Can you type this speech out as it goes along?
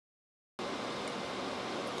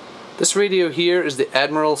This radio here is the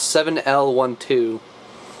Admiral 7L12.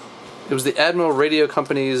 It was the Admiral Radio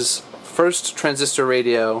Company's first transistor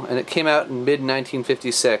radio, and it came out in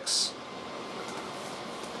mid-1956.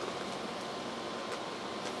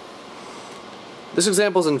 This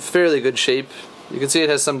example is in fairly good shape. You can see it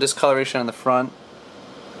has some discoloration on the front.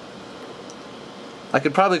 I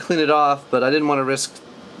could probably clean it off, but I didn't want to risk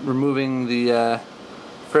removing the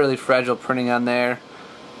fairly fragile printing on there.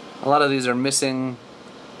 A lot of these are missing,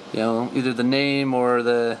 you know, either the name or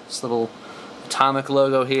this little atomic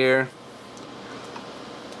logo here.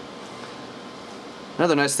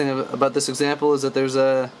 Another nice thing about this example is that there's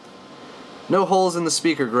no holes in the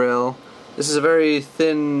speaker grill. This is a very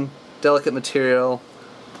thin, delicate material,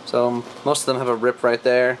 so most of them have a rip right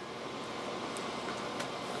there.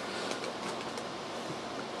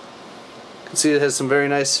 You can see it has some very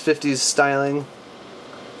nice 50s styling.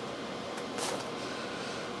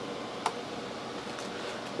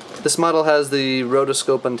 This model has the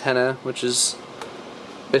rotoscope antenna, which is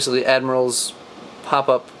basically Admiral's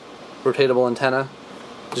pop-up rotatable antenna.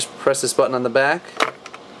 Just press this button on the back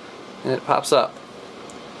and it pops up.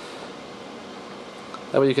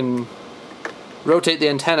 That way you can rotate the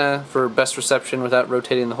antenna for best reception without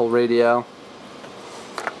rotating the whole radio.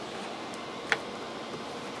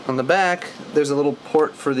 On the back there's a little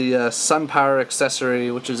port for the sun power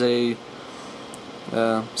accessory, which is a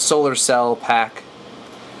solar cell pack.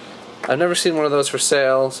 I've never seen one of those for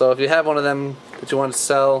sale, so if you have one of them that you want to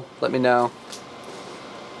sell, let me know.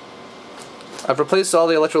 I've replaced all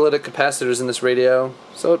the electrolytic capacitors in this radio,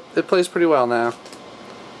 so it plays pretty well now.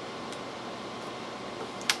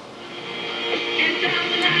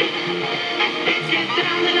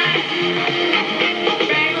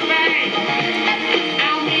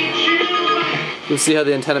 You can see how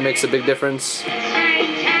the antenna makes a big difference.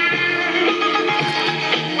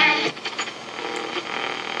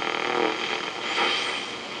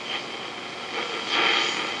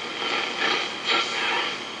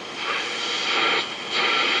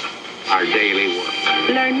 Our daily work.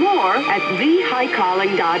 Learn more at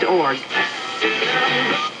thehighcalling.org.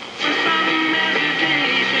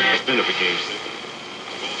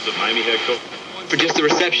 The Miami head coach. For just the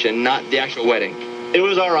reception, not the actual wedding. It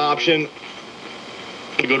was our option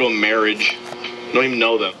to go to a marriage. Don't even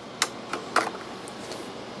know them.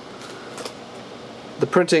 The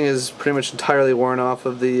printing is pretty much entirely worn off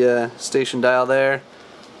of the station dial there.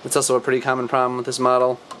 It's also a pretty common problem with this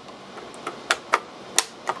model.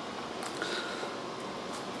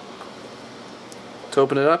 To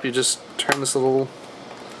open it up, you just turn this little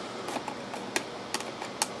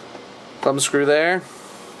thumb screw there,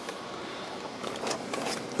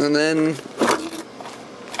 and then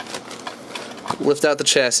lift out the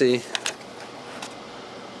chassis.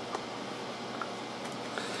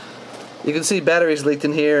 You can see batteries leaked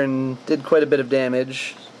in here and did quite a bit of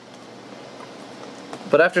damage,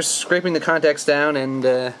 but after scraping the contacts down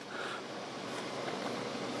and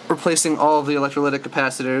replacing all of the electrolytic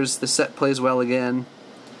capacitors, the set plays well again.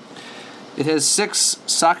 It has 6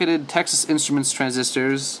 socketed Texas Instruments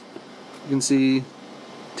transistors. You can see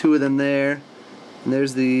 2 of them there, and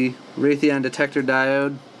there's the Raytheon detector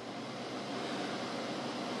diode.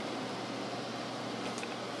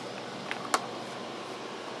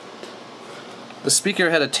 The speaker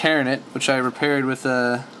had a tear in it, which I repaired with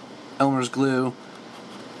Elmer's glue.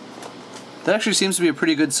 That actually seems to be a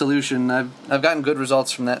pretty good solution. I've gotten good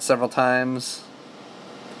results from that several times.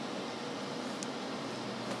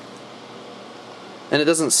 And it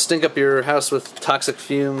doesn't stink up your house with toxic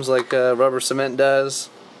fumes like rubber cement does.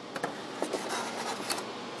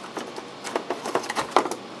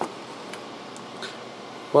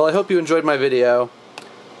 Well, I hope you enjoyed my video.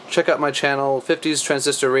 Check out my channel, 50s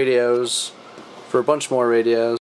Transistor Radios, for a bunch more radios.